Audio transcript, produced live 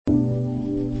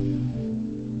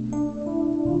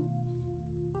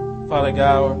Father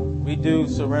God, we do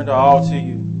surrender all to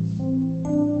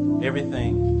you.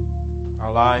 Everything,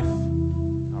 our life,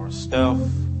 our stuff,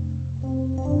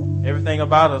 everything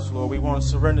about us, Lord, we want to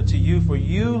surrender to you. For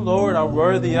you, Lord, are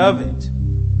worthy of it.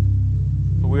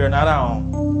 For we are not our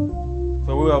own.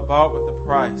 For we are bought with the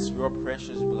price, your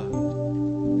precious blood.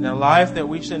 In a life that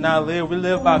we should not live, we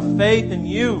live by faith in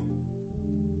you,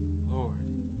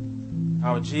 Lord,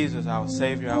 our Jesus, our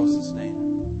Savior, our Sustainer.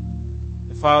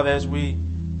 And Father, as we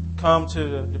come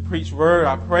to the preached word,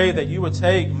 I pray that you would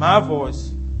take my voice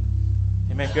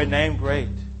and make your name great.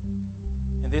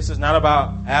 And this is not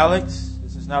about Alex.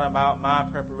 This is not about my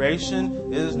preparation.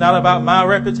 This is not about my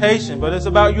reputation, but it's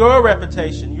about your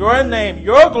reputation, your name,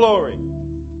 your glory.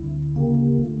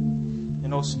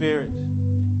 And oh Spirit,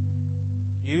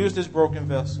 use this broken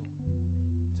vessel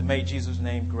to make Jesus'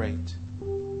 name great.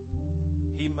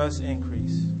 He must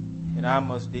increase and I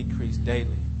must decrease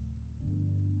daily.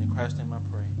 In Christ's name I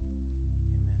pray.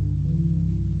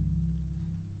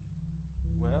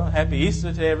 Well, happy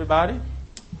Easter to everybody.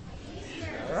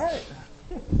 All right.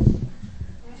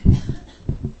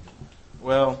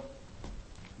 Well,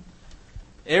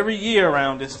 every year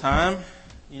around this time,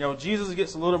 Jesus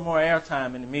gets a little more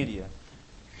airtime in the media.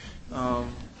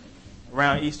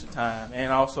 Around Easter time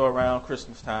and also around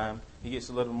Christmas time, he gets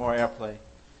a little more airplay.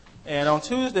 And on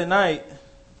Tuesday night,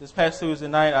 this past Tuesday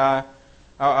night,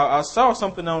 I saw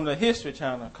something on the History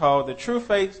Channel called The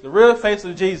Real Face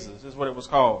of Jesus is what it was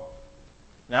called.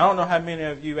 Now, I don't know how many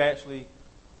of you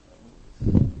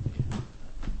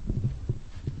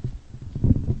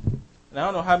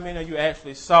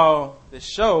actually saw this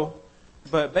show,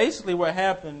 but basically what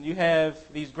happened, you have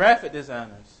these graphic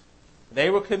designers. They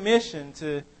were commissioned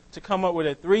to come up with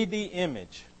a 3D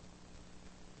image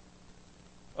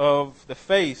of the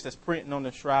face that's printed on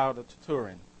the Shroud of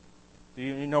Turin. Do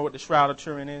you know what the Shroud of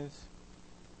Turin is?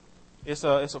 It's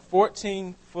a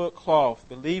 14-foot cloth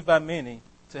believed by many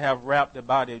to have wrapped the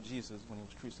body of Jesus when he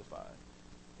was crucified.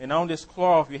 And on this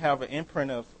cloth, you have an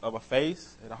imprint of a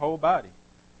face and a whole body.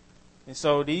 And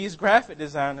so these graphic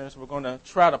designers were going to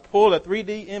try to pull a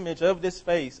 3D image of this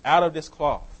face out of this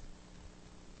cloth.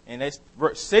 And they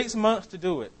worked 6 months to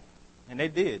do it. And they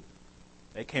did.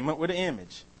 They came up with an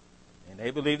image. And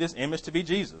they believed this image to be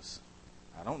Jesus.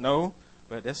 I don't know,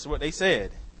 but that's what they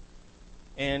said.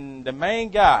 And the main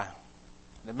guy,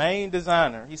 the main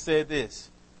designer, he said this.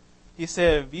 He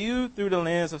said, viewed through the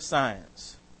lens of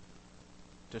science,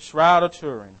 the Shroud of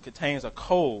Turin contains a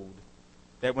code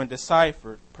that when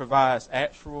deciphered provides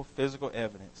actual physical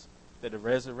evidence that the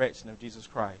resurrection of Jesus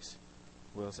Christ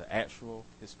was an actual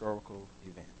historical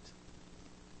event.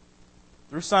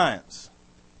 Through science,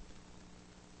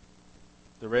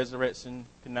 the resurrection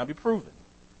can now be proven.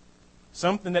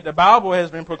 Something that the Bible has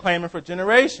been proclaiming for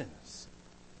generations.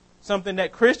 Something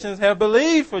that Christians have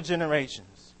believed for generations.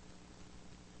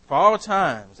 For all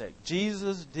times, that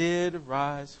Jesus did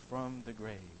rise from the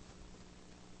grave.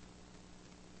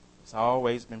 It's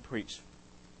always been preached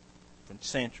for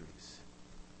centuries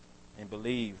and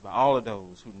believed by all of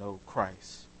those who know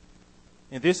Christ.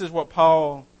 And this is what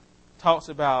Paul talks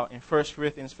about in 1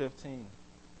 Corinthians 15.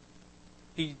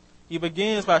 He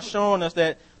begins by showing us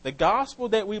that the gospel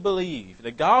that we believe,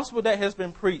 the gospel that has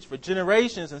been preached for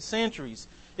generations and centuries,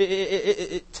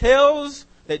 it tells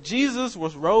that Jesus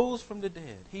rose from the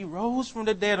dead. He rose from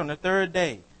the dead on the third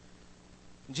day.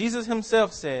 Jesus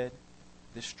himself said,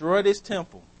 destroy this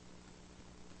temple,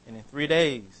 and in 3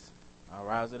 days I'll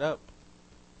rise it up.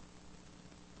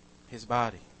 His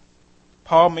body.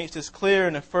 Paul makes this clear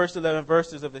in the first 11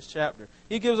 verses of this chapter.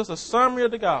 He gives us a summary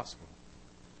of the gospel.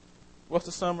 What's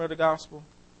the summary of the gospel?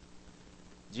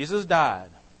 Jesus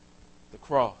died, the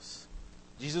cross.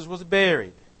 Jesus was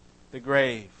buried, the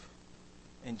grave.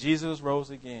 And Jesus rose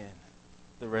again,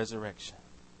 the resurrection.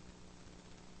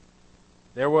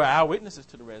 There were eyewitnesses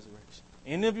to the resurrection.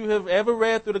 Any of you who have ever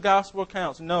read through the gospel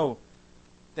accounts know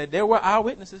that there were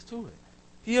eyewitnesses to it.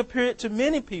 He appeared to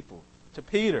many people, to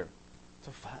Peter,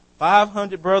 to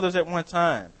 500 brothers at one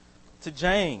time, to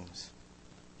James.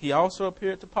 He also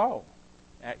appeared to Paul,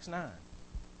 Acts 9.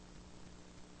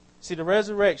 See, the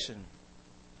resurrection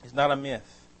is not a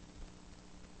myth.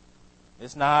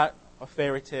 It's not a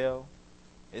fairy tale.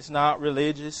 It's not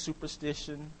religious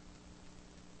superstition.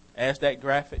 As that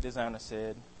graphic designer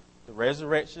said, the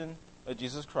resurrection of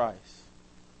Jesus Christ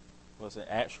was an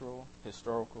actual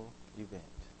historical event.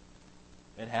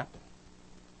 It happened.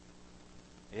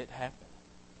 It happened.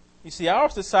 You see, our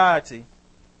society,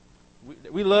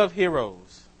 we love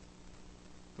heroes.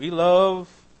 We love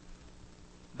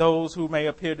those who may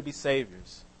appear to be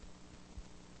saviors.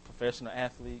 Professional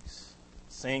athletes,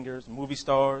 singers, movie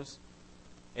stars.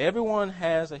 Everyone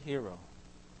has a hero.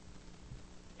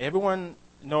 Everyone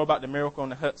know about the miracle on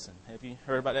the Hudson. Have you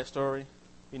heard about that story?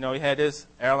 You know, he had this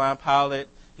airline pilot.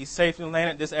 He safely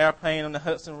landed this airplane on the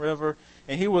Hudson River,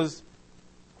 and he was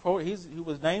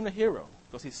named a hero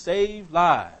because he saved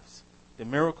lives. The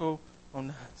miracle on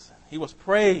the Hudson. He was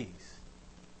praised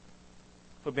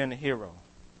for being a hero.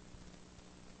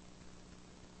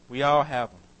 We all have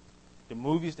them. The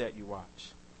movies that you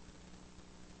watch.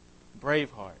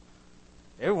 Braveheart.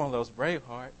 Everyone loves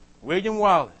Braveheart. William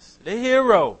Wallace, the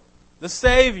hero, the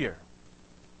savior.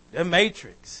 The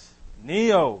Matrix,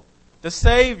 Neo, the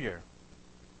savior.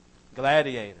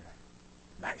 Gladiator,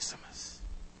 Maximus,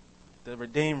 the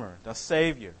redeemer, the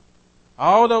savior.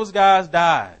 All those guys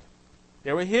died.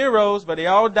 They were heroes, but they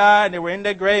all died and they were in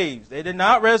their graves. They did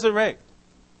not resurrect.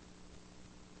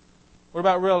 What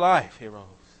about real life heroes?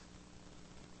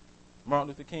 Martin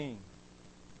Luther King,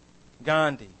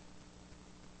 Gandhi.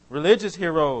 Religious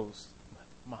heroes,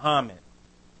 Muhammad,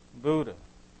 Buddha.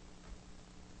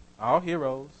 All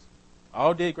heroes.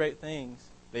 All did great things.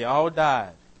 They all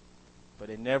died. But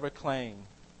they never claimed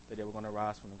that they were going to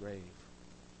rise from the grave.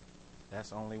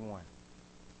 That's only one.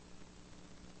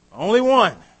 Only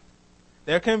one.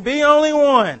 There can be only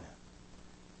one.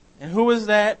 And who is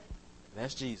that?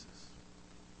 That's Jesus.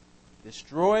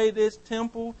 Destroy this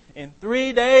temple. In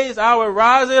 3 days I will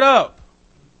rise it up.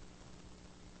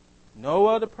 No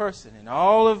other person in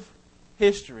all of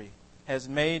history has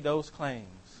made those claims.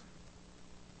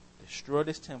 Destroy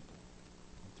this temple.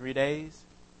 In 3 days,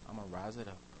 I'm going to rise it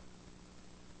up.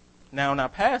 Now, in our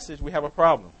passage, we have a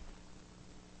problem.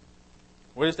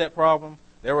 What is that problem?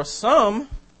 There were some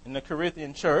in the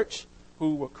Corinthian church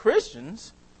who were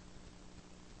Christians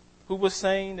who were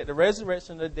saying that the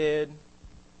resurrection of the dead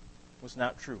was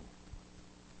not true.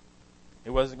 It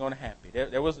wasn't going to happen.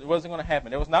 It wasn't going to happen.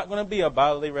 There was not going to be a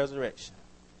bodily resurrection.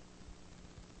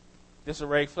 This is a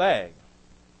red flag.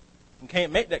 You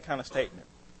can't make that kind of statement.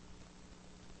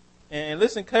 And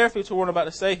listen carefully to what I'm about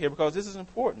to say here, because this is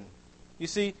important. You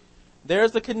see,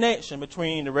 there's a connection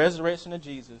between the resurrection of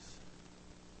Jesus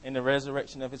and the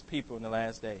resurrection of his people in the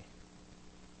last day.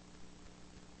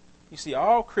 You see,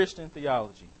 all Christian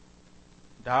theology,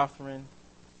 doctrine,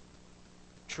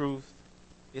 truth,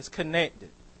 is connected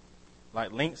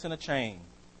like links in a chain.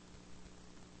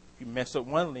 If you mess up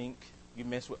one link, you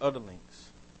mess with other links.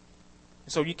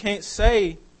 So you can't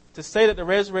say that the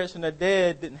resurrection of the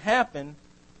dead didn't happen.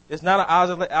 It's not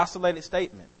an isolated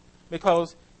statement.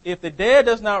 Because if the dead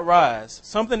does not rise,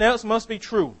 something else must be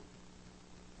true.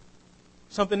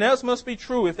 Something else must be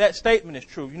true if that statement is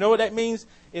true. You know what that means?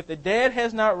 If the dead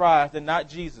has not risen, then not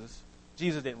Jesus.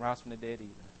 Jesus didn't rise from the dead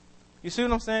either. You see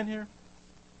what I'm saying here?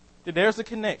 That there's a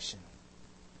connection.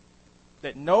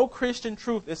 That no Christian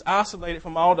truth is isolated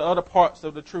from all the other parts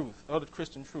of the truth, other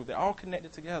Christian truth. They're all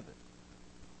connected together.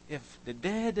 If the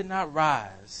dead did not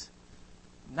rise,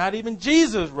 not even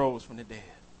Jesus rose from the dead.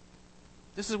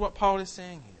 This is what Paul is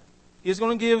saying here. He's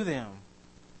going to give them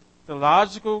the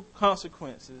logical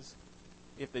consequences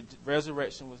if the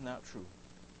resurrection was not true.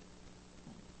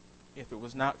 If it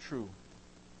was not true,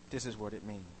 this is what it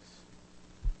means.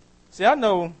 See, I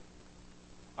know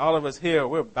all of us here,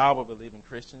 we're Bible-believing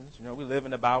Christians. You know, we live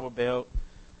in the Bible Belt.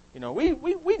 You know,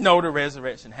 we know the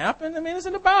resurrection happened. I mean, it's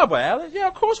in the Bible, Alex. Yeah,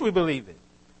 of course we believe it.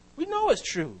 We know it's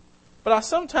true. But I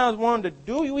sometimes wonder,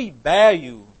 do we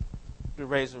value the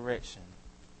resurrection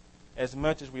as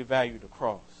much as we value the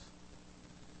cross?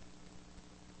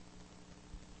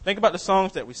 Think about the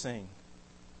songs that we sing.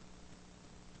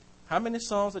 How many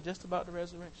songs are just about the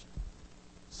resurrection?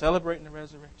 Celebrating the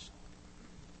resurrection.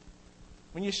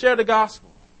 When you share the gospel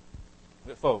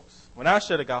with folks, when I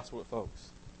share the gospel with folks,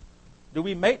 do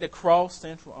we make the cross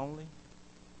central only?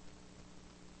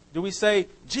 Do we say,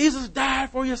 Jesus died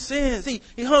for your sins. He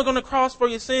hung on the cross for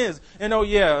your sins. And oh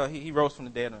yeah, he rose from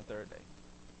the dead on the third day.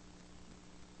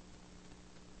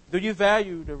 Do you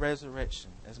value the resurrection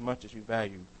as much as you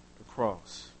value the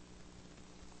cross?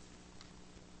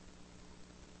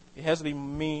 It has to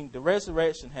be the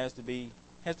resurrection has to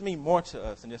mean more to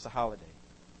us than just a holiday.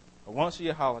 A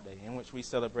once-a-year holiday in which we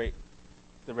celebrate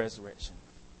the resurrection.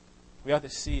 We have to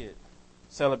see it,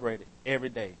 celebrate it every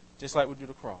day, just like we do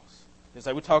the cross. Just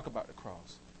like we talk about the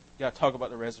cross. You got to talk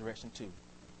about the resurrection too.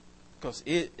 Because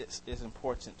it is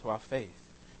important to our faith.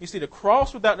 You see, the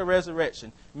cross without the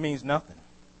resurrection means nothing.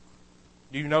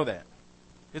 Do you know that?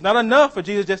 It's not enough for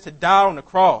Jesus just to die on the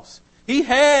cross. He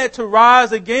had to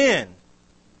rise again.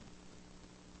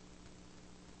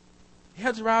 He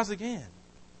had to rise again.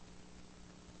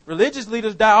 Religious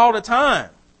leaders die all the time.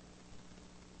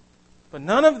 But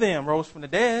none of them rose from the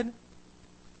dead.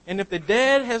 And if the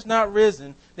dead has not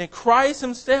risen, then Christ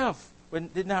himself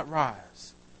did not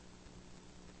rise.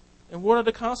 And what are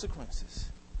the consequences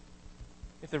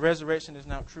if the resurrection is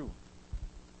not true?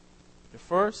 The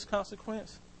first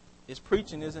consequence is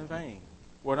preaching is in vain.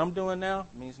 What I'm doing now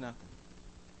means nothing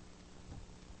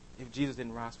if Jesus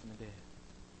didn't rise from the dead.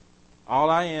 All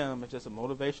I am is just a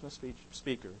motivational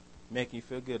speaker making you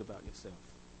feel good about yourself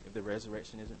if the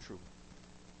resurrection isn't true.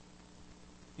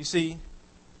 You see,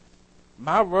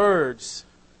 my words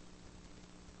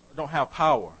don't have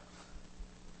power.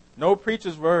 No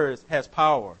preacher's words has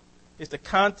power. It's the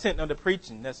content of the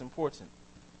preaching that's important.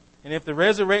 And if the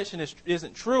resurrection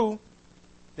isn't true,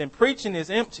 then preaching is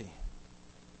empty.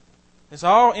 It's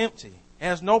all empty. It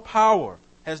has no power,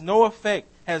 has no effect,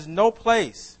 has no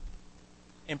place.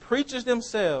 And preachers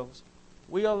themselves,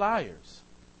 we are liars.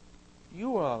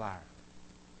 You are a liar.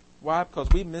 Why? Because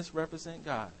we misrepresent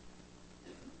God.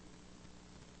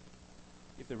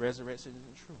 If the resurrection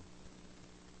isn't true,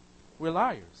 we're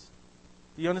liars.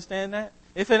 Do you understand that?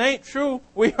 If it ain't true,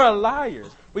 we are liars.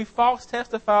 We false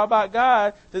testify about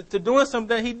God to doing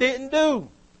something He didn't do.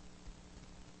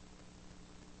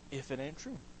 If it ain't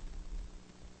true.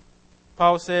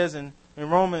 Paul says in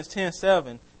Romans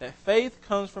 10:7 that faith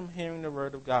comes from hearing the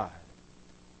word of God.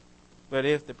 But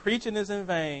if the preaching is in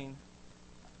vain,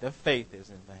 the faith is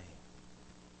in vain.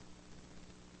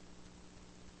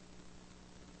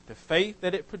 The faith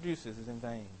that it produces is in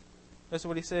vain. That's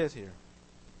what he says here.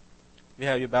 If you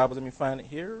have your Bibles, let me find it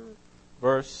here.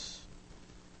 Verse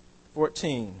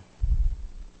 14.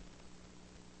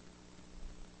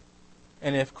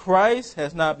 And if Christ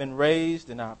has not been raised,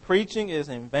 then our preaching is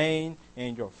in vain,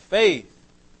 and your faith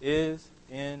is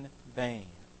in vain.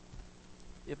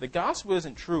 If the gospel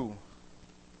isn't true,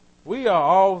 we are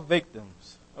all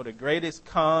victims of the greatest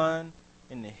con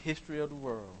in the history of the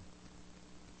world.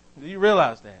 Do you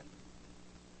realize that?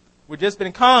 We've just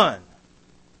been conned.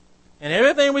 And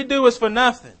everything we do is for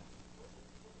nothing.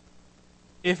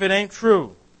 If it ain't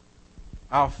true.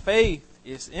 Our faith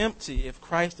is empty if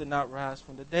Christ did not rise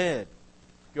from the dead.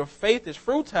 Your faith is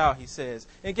futile, he says.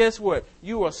 And guess what?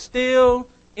 You are still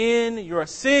in your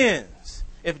sins.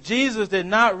 If Jesus did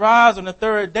not rise on the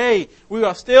third day, we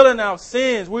are still in our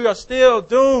sins. We are still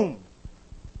doomed.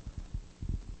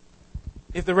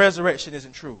 If the resurrection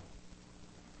isn't true.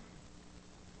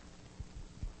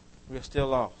 We are still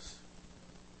lost.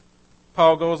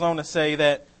 Paul goes on to say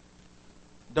that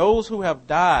those who have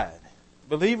died,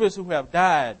 believers who have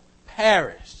died,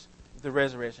 perished if the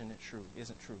resurrection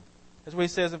isn't true. That's what he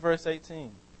says in verse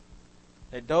 18.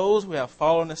 That those who have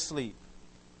fallen asleep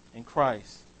in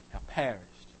Christ have perished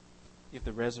if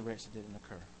the resurrection didn't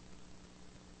occur.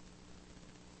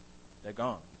 They're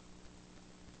gone.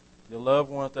 The loved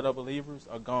ones that are believers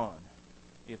are gone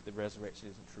if the resurrection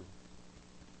isn't true.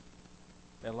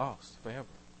 They're lost forever.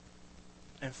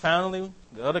 And finally,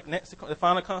 the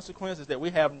final consequence is that we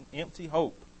have empty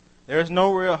hope. There is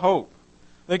no real hope.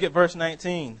 Look at verse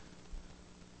 19.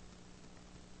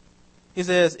 He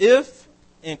says, if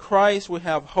in Christ we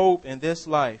have hope in this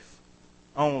life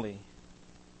only,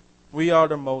 we are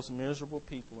the most miserable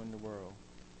people in the world.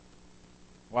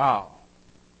 Wow.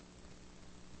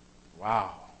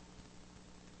 Wow.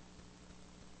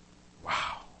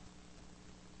 Wow.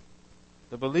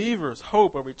 The believer's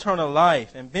hope of eternal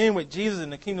life and being with Jesus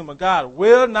in the kingdom of God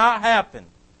will not happen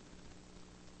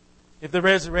if the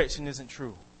resurrection isn't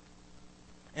true.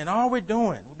 And all we're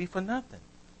doing will be for nothing.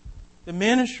 The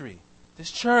ministry, this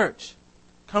church,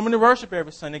 coming to worship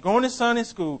every Sunday, going to Sunday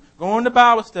school, going to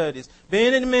Bible studies,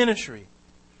 being in the ministry,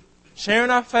 sharing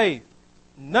our faith,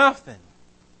 nothing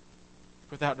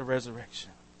without the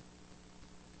resurrection.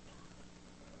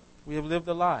 We have lived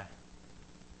a lie.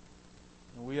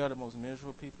 And we are the most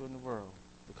miserable people in the world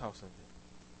because of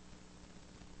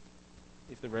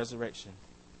it. If the resurrection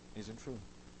isn't true.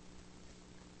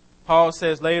 Paul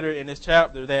says later in this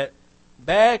chapter that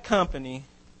bad company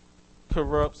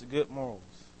corrupts good morals.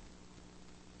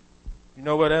 You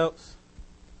know what else?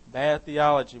 Bad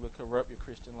theology will corrupt your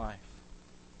Christian life.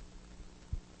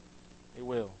 It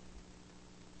will.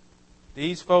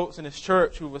 These folks in this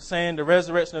church who were saying the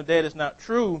resurrection of the dead is not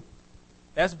true,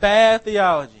 that's bad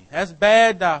theology. That's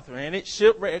bad doctrine. And it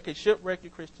can shipwreck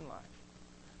your Christian life.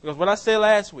 Because what I said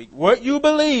last week, what you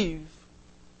believe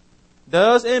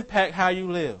does impact how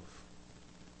you live.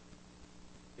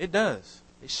 It does.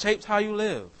 It shapes how you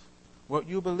live. What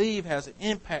you believe has an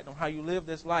impact on how you live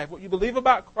this life. What you believe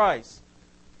about Christ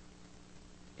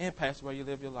impacts the way you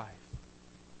live your life.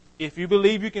 If you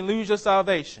believe you can lose your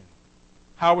salvation,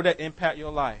 how would that impact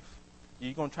your life?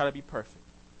 You're going to try to be perfect.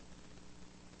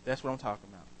 That's what I'm talking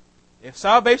about. If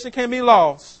salvation can be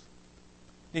lost,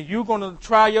 then you're going to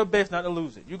try your best not to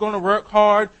lose it. You're going to work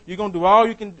hard. You're going to do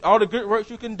all the good works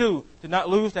you can do to not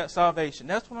lose that salvation.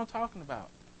 That's what I'm talking about.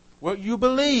 What you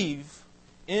believe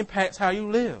impacts how you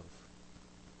live.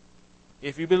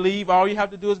 If you believe all you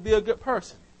have to do is be a good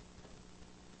person,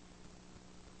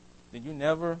 then you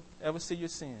never ever see your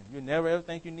sin. You never ever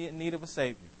think you need of a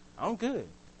Savior. I'm good.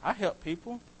 I help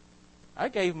people. I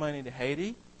gave money to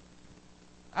Haiti.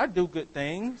 I do good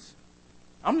things.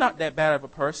 I'm not that bad of a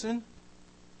person.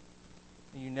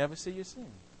 And you never see your sin.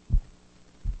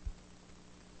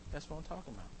 That's what I'm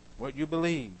talking about. What you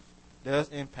believe does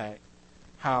impact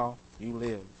how you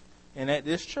live. And at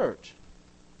this church,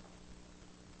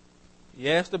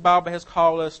 yes, the Bible has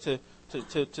called us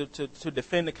to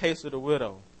defend the case of the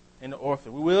widow and the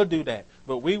orphan. We will do that.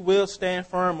 But we will stand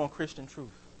firm on Christian truth.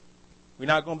 We're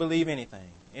not going to believe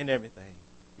anything and everything.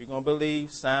 We're going to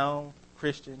believe sound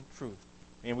Christian truth.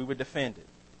 And we will defend it.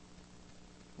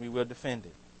 We will defend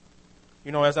it.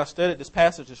 You know, as I studied this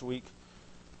passage this week,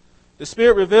 the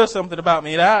Spirit revealed something about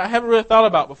me that I haven't really thought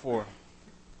about before.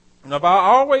 You know, I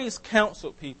always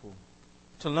counseled people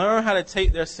to learn how to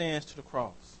take their sins to the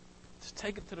cross. Just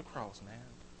take it to the cross, man.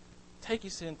 Take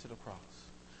your sin to the cross.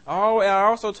 I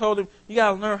also told them, you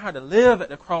got to learn how to live at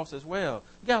the cross as well.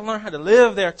 You got to learn how to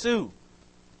live there too.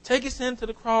 Take your sin to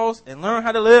the cross and learn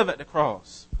how to live at the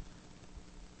cross.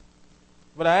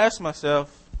 But I asked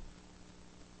myself,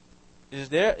 is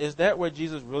that where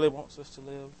Jesus really wants us to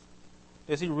live?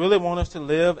 Does he really want us to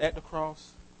live at the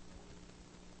cross?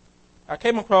 I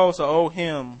came across an old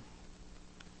hymn,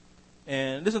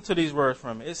 and listen to these words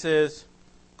from it. It says,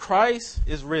 Christ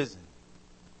is risen.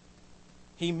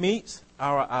 He meets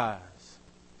our eyes.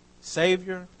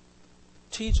 Savior,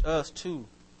 teach us too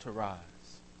to rise.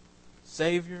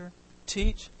 Savior,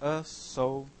 teach us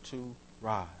so to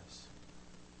rise.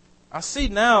 I see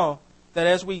now that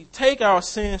as we take our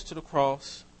sins to the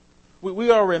cross,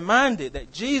 we are reminded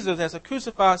that Jesus, as a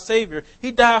crucified Savior,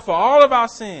 he died for all of our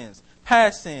sins,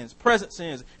 past sins, present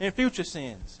sins, and future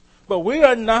sins. But we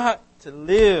are not to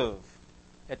live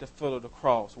at the foot of the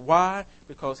cross. Why?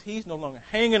 Because he's no longer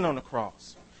hanging on the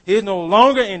cross. He is no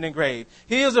longer in the grave.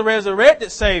 He is a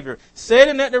resurrected Savior,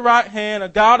 sitting at the right hand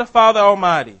of God the Father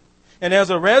Almighty. And as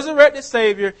a resurrected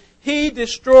Savior, he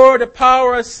destroyed the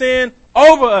power of sin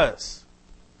over us.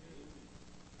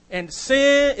 And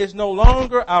sin is no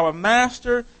longer our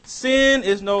master. Sin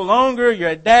is no longer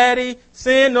your daddy.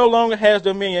 Sin no longer has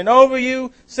dominion over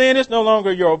you. Sin is no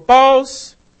longer your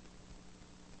boss.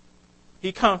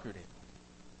 He conquered it.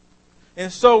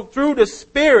 And so through the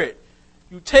Spirit,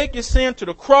 you take your sin to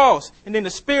the cross, and then the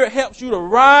Spirit helps you to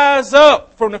rise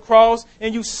up from the cross,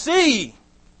 and you see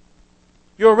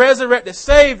your resurrected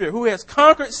Savior who has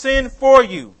conquered sin for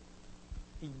you.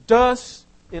 He dusts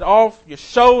it off your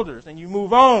shoulders and you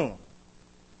move on.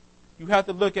 You have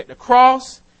to look at the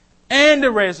cross and the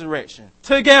resurrection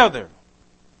together.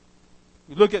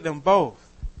 You look at them both.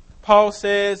 Paul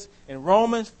says in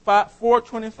Romans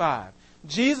 4:25,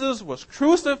 Jesus was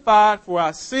crucified for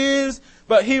our sins,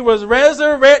 but he was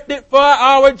resurrected for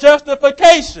our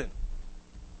justification.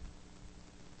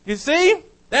 You see?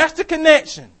 That's the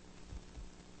connection.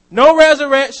 No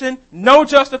resurrection, no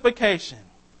justification.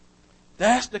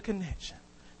 That's the connection.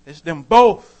 It's them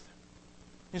both.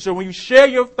 And so when you share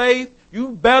your faith, you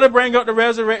better bring up the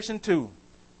resurrection too.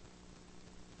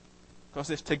 Because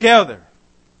it's together.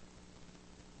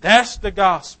 That's the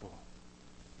gospel.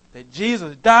 That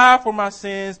Jesus died for my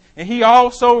sins and he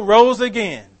also rose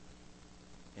again.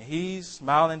 And he's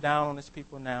smiling down on his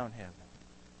people now in heaven.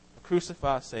 A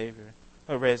crucified Savior,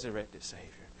 a resurrected Savior.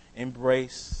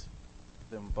 Embrace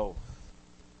them both.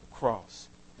 The cross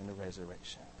and the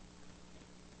resurrection.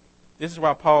 This is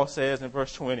why Paul says in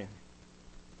verse 20.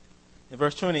 In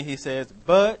verse 20 he says,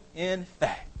 but in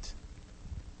fact,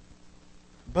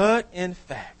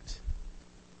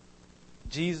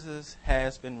 Jesus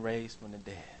has been raised from the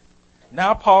dead.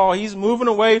 Now Paul, he's moving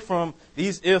away from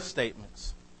these if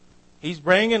statements. He's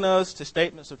bringing us to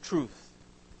statements of truth,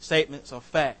 statements of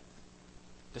fact,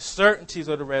 the certainties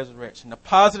of the resurrection, the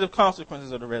positive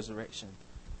consequences of the resurrection.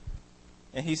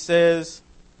 And he says,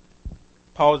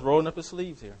 Paul is rolling up his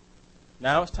sleeves here.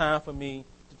 Now it's time for me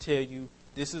to tell you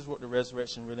this is what the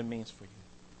resurrection really means for you.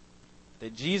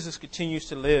 That Jesus continues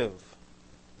to live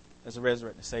as a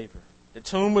resurrected Savior. The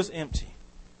tomb was empty.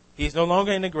 He is no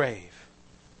longer in the grave.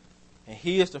 And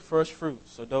he is the first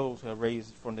fruits of those who are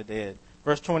raised from the dead.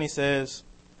 Verse 20 says,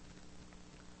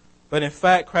 but in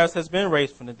fact, Christ has been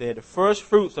raised from the dead, the first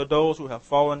fruits of those who have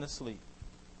fallen asleep.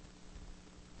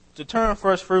 The term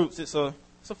first fruits, it's a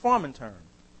farming term.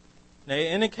 Now,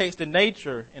 it indicates the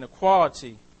nature and the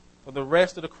quality of the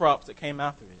rest of the crops that came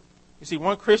after it. You see,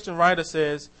 one Christian writer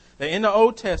says that in the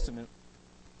Old Testament,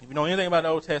 if you know anything about the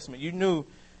Old Testament, you knew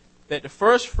that the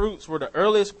first fruits were the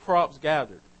earliest crops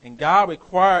gathered. And God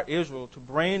required Israel to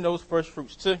bring those first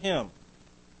fruits to Him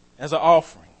as an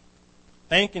offering,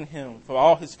 thanking Him for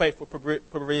all His faithful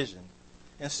provision.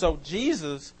 And so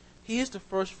Jesus, He is the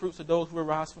first fruits of those who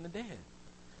arise from the dead.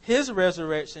 His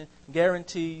resurrection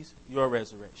guarantees your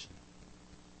resurrection.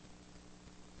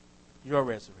 Your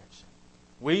resurrection.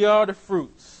 We are the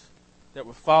fruits that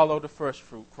will follow the first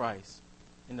fruit, Christ,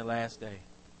 in the last day.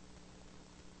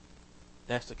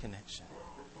 That's the connection.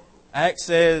 Acts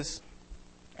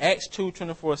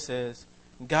 2:24 says,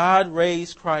 God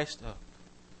raised Christ up,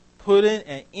 putting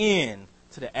an end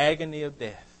to the agony of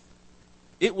death.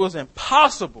 It was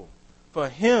impossible for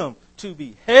Him to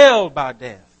be held by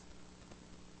death.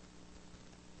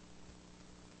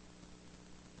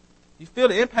 You feel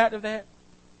the impact of that?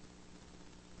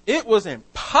 It was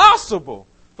impossible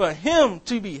for Him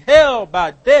to be held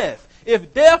by death.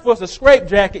 If death was a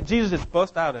straitjacket, Jesus just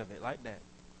bust out of it like that.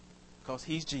 Because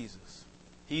He's Jesus.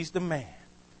 He's the man.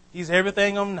 He's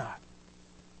everything I'm not.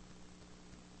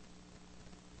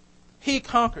 He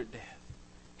conquered death.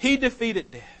 He defeated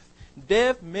death.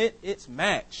 Death met its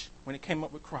match when it came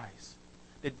up with Christ.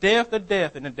 The death of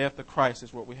death and the death of Christ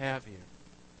is what we have here.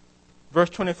 Verse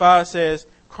 25 says,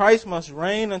 Christ must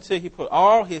reign until He put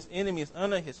all His enemies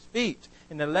under His feet.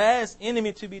 And the last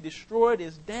enemy to be destroyed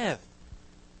is death.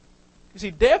 You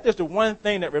see, death is the one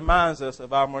thing that reminds us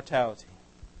of our mortality.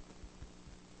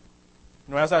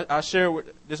 You know, as I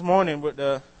shared this morning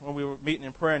when we were meeting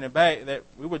in prayer in the back, that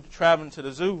we were traveling to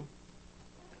the zoo,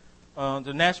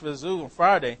 the Nashville Zoo on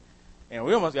Friday, and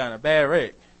we almost got in a bad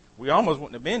wreck. We almost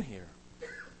wouldn't have been here.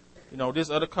 You know, this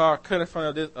other car cut in front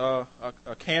of this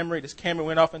a Camry. This Camry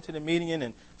went off into the median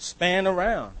and span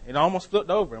around. It almost flipped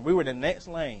over, and we were in the next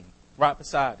lane, right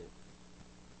beside it.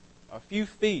 A few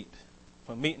feet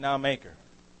from meeting our Maker.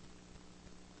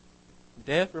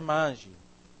 Death reminds you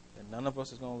that none of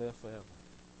us is going to live forever.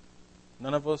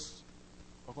 None of us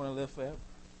are going to live forever.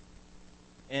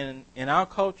 And in our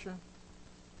culture,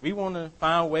 we want to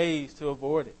find ways to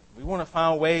avoid it. We want to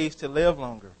find ways to live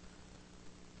longer.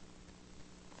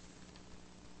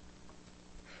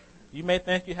 You may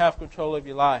think you have control of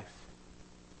your life,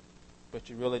 but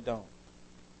you really don't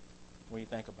when you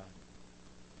think about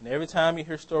it. And every time you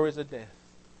hear stories of death,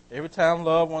 every time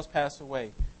loved ones pass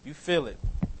away, you feel it.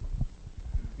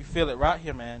 You feel it right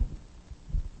here, man.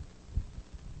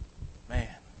 Man,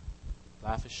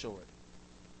 life is short.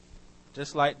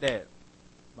 Just like that,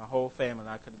 my whole family and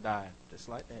I could have died. Just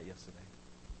like that yesterday.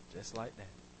 Just like that.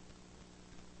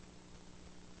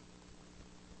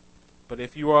 But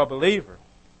if you are a believer,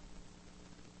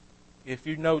 if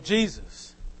you know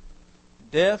Jesus,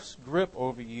 death's grip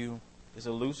over you is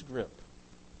a loose grip.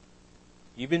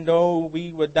 Even though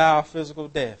we would die a physical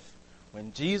death,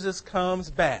 when Jesus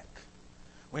comes back,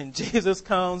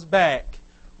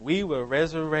 we will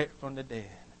resurrect from the dead,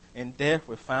 and death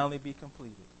will finally be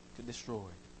completed, destroyed.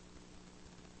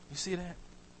 You see that?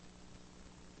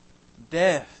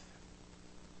 Death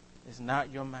is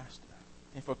not your master.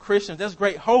 And for Christians, that's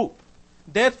great hope.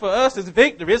 Death for us is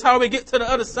victory. It's how we get to the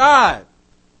other side.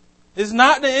 It's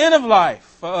not the end of life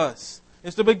for us.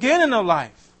 It's the beginning of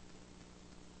life.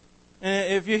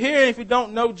 And if you're here and if you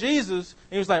don't know Jesus,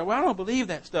 and you're like, well, I don't believe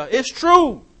that stuff. It's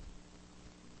true.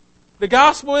 The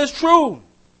gospel is true.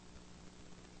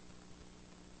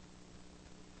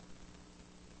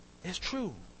 It's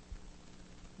true.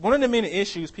 One of the many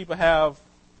issues people have,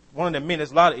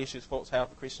 there's a lot of issues folks have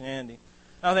for Christianity.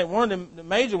 I think one of the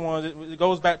major ones, it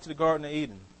goes back to the Garden of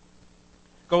Eden.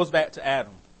 It goes back to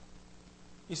Adam.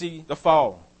 You see, the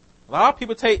fall. A lot of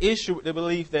people take issue with the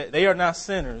belief that they are not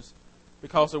sinners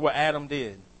because of what Adam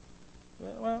did.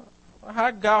 Well,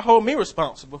 how did God hold me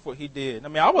responsible for what He did? I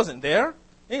mean, I wasn't there.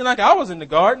 It ain't like I was in the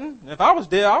garden. If I was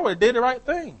there, I would have did the right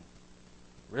thing.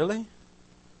 Really?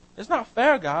 It's not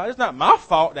fair, God. It's not my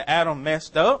fault that Adam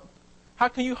messed up. How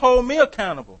can you hold me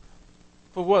accountable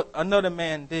for what another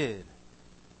man did?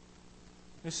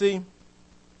 You see,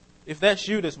 if that's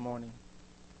you this morning,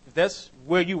 if that's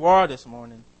where you are this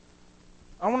morning,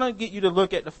 I want to get you to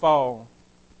look at the fall.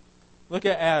 Look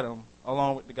at Adam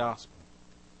along with the gospel,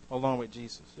 along with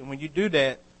Jesus. And when you do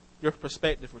that, your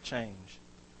perspective will change.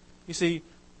 You see,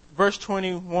 verse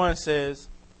 21 says,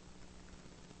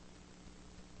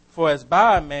 for as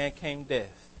by a man came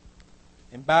death,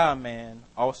 and by a man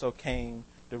also came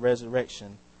the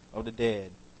resurrection of the dead.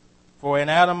 For in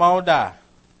Adam all die,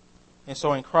 and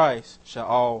so in Christ shall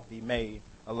all be made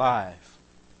alive.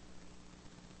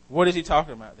 What is he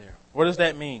talking about there? What does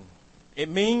that mean? It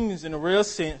means, in a real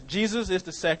sense, Jesus is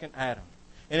the second Adam.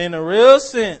 And in a real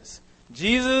sense,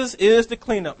 Jesus is the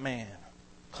cleanup man,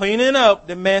 cleaning up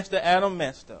the mess that Adam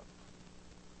messed up.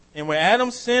 And when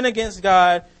Adam sinned against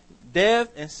God, death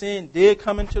and sin did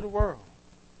come into the world.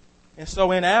 And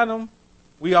so in Adam,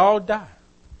 we all die,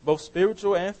 both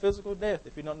spiritual and physical death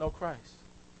if you don't know Christ.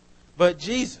 But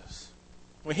Jesus,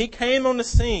 when he came on the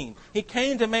scene, he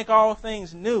came to make all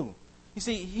things new. You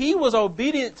see, he was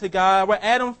obedient to God where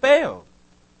Adam failed,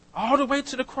 all the way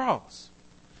to the cross.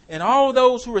 And all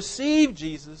those who receive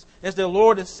Jesus as their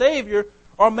Lord and Savior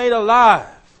are made alive,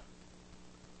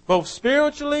 both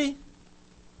spiritually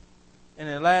and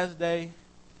in the last day,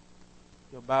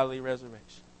 your bodily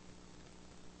resurrection.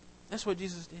 That's what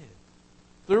Jesus did.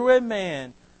 Through a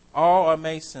man, all are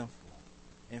made sinful.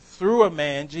 And through a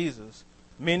man, Jesus,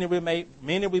 many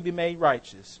will be made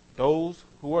righteous. Those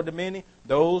who are the many,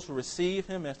 those who receive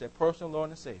him as their personal Lord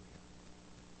and Savior.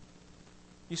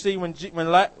 You see, when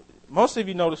most of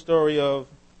you know the story of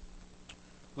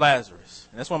Lazarus.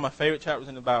 And that's one of my favorite chapters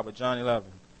in the Bible, John 11.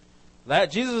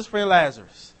 Jesus' friend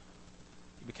Lazarus,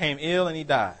 he became ill and he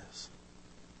dies.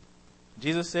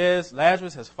 Jesus says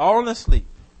Lazarus has fallen asleep.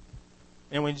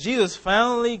 And when Jesus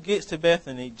finally gets to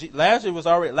Bethany, Lazarus was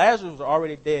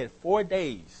already dead 4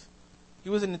 days. He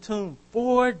was in the tomb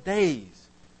 4 days.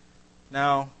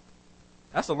 Now,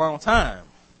 that's a long time.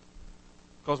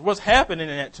 Because what's happening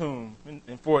in that tomb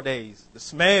in 4 days? The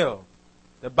smell.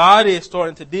 The body is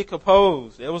starting to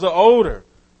decompose. There was an odor.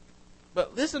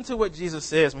 But listen to what Jesus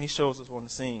says when he shows us on the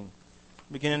scene.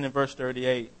 Beginning in verse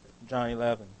 38, John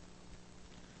 11.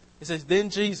 It says, Then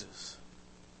Jesus,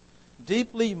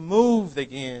 deeply moved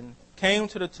again, came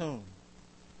to the tomb.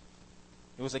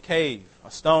 It was a cave,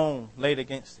 a stone laid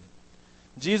against it.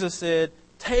 Jesus said,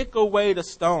 Take away the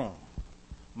stone.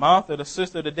 Martha, the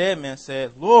sister of the dead man,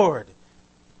 said, Lord,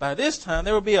 by this time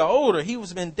there will be an odor. He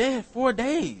was been dead 4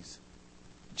 days.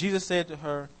 Jesus said to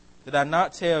her, Did I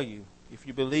not tell you, if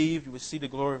you believe, you will see the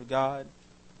glory of God?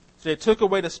 So they took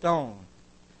away the stone.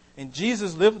 And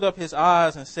Jesus lifted up his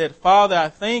eyes and said, Father, I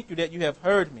thank you that you have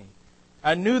heard me.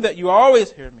 I knew that you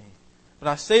always hear me. But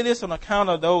I say this on account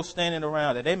of those standing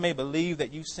around, that they may believe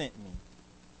that you sent me.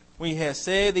 When he had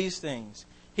said these things,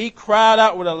 he cried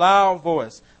out with a loud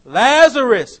voice,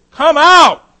 Lazarus, come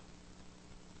out!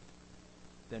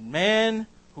 The man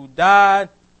who died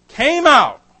came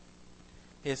out.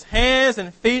 His hands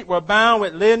and feet were bound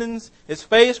with linens. His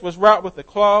face was wrapped with a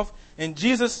cloth. And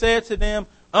Jesus said to them,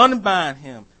 Unbind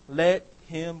him. Let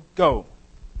him go.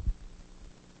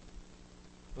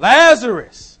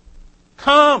 Lazarus,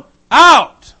 come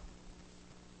out.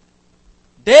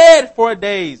 Dead 4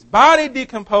 days, body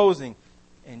decomposing.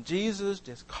 And Jesus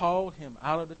just called him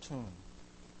out of the tomb.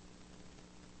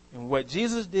 And what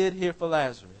Jesus did here for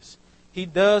Lazarus, he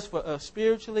does for us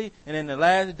spiritually, and in the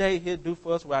last day, he'll do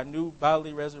for us with our new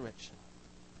bodily resurrection.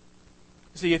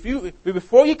 See,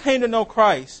 before you came to know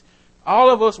Christ, all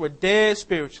of us were dead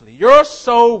spiritually. Your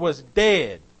soul was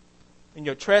dead in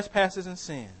your trespasses and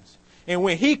sins. And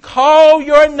when he called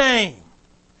your name,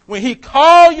 your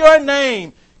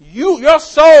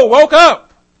soul woke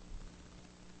up.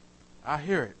 I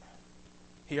hear it.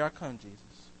 Here I come, Jesus.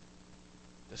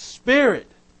 The Spirit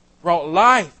brought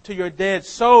life to your dead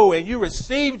soul, and you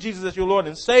received Jesus as your Lord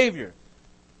and Savior.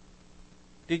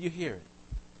 Did you hear it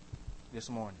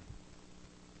this morning?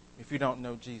 If you don't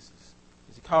know Jesus,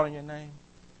 is he calling your name?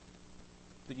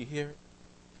 Did you hear it?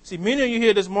 See, many of you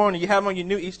here this morning, you have on your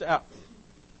new Easter outfit.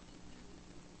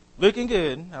 Looking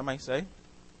good, I might say.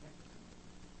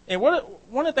 And one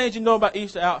of the things you know about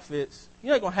Easter outfits,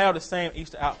 you're not going to have the same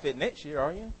Easter outfit next year,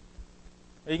 are you?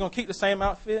 Are you going to keep the same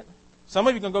outfit? Some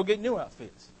of you are going to go get new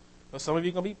outfits. Or some of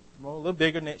you are going to be a little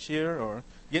bigger next year or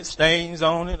get stains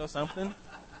on it or something.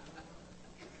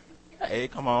 Hey,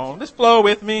 come on. Just flow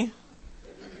with me.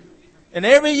 And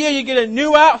every year you get a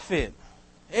new outfit.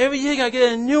 Every year you got to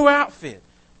get a new outfit.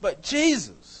 But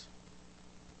Jesus,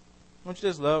 don't you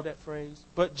just love that phrase?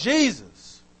 But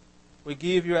Jesus will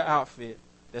give you an outfit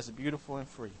that's beautiful and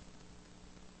free.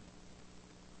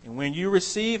 And when you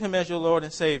receive him as your Lord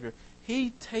and Savior, he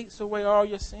takes away all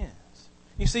your sins.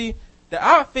 You see, the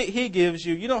outfit he gives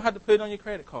you, you don't have to put it on your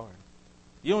credit card.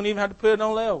 You don't even have to put it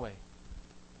on layaway.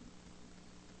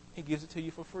 He gives it to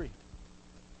you for free.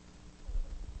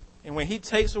 And when he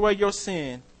takes away your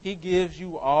sin, he gives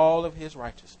you all of his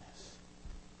righteousness.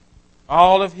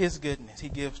 All of his goodness he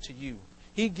gives to you.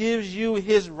 He gives you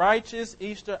his righteous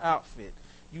Easter outfit.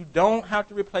 You don't have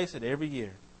to replace it every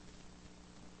year.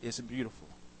 It's beautiful.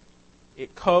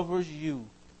 It covers you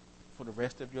for the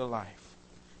rest of your life.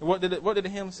 And what did the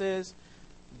hymn says?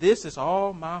 This is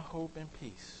all my hope and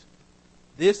peace.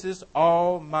 This is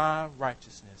all my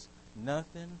righteousness.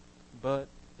 Nothing but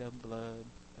the blood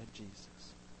of Jesus.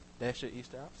 That's your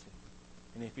Easter outfit.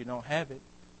 And if you don't have it,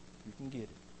 you can get it.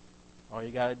 All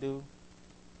you got to do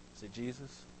is say,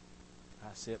 Jesus, I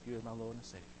accept you as my Lord and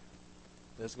Savior.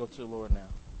 Let's go to the Lord now.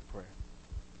 Prayer.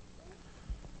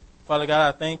 Father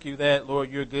God, I thank you that,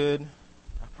 Lord, you're good.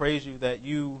 I praise you that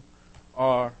you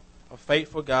are a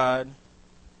faithful God.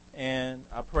 And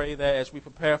I pray that as we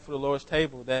prepare for the Lord's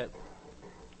table, that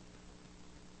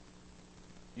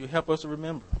you help us to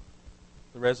remember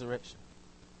the resurrection.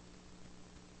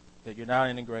 That you're not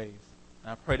in the grave.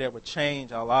 And I pray that would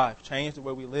change our life, change the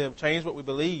way we live, change what we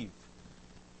believe.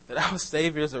 That our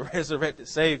Savior is a resurrected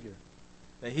Savior.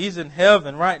 That He's in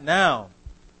heaven right now,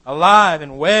 alive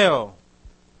and well,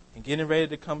 and getting ready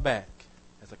to come back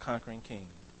as a conquering King.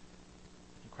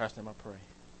 In Christ's name I pray.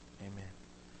 Amen.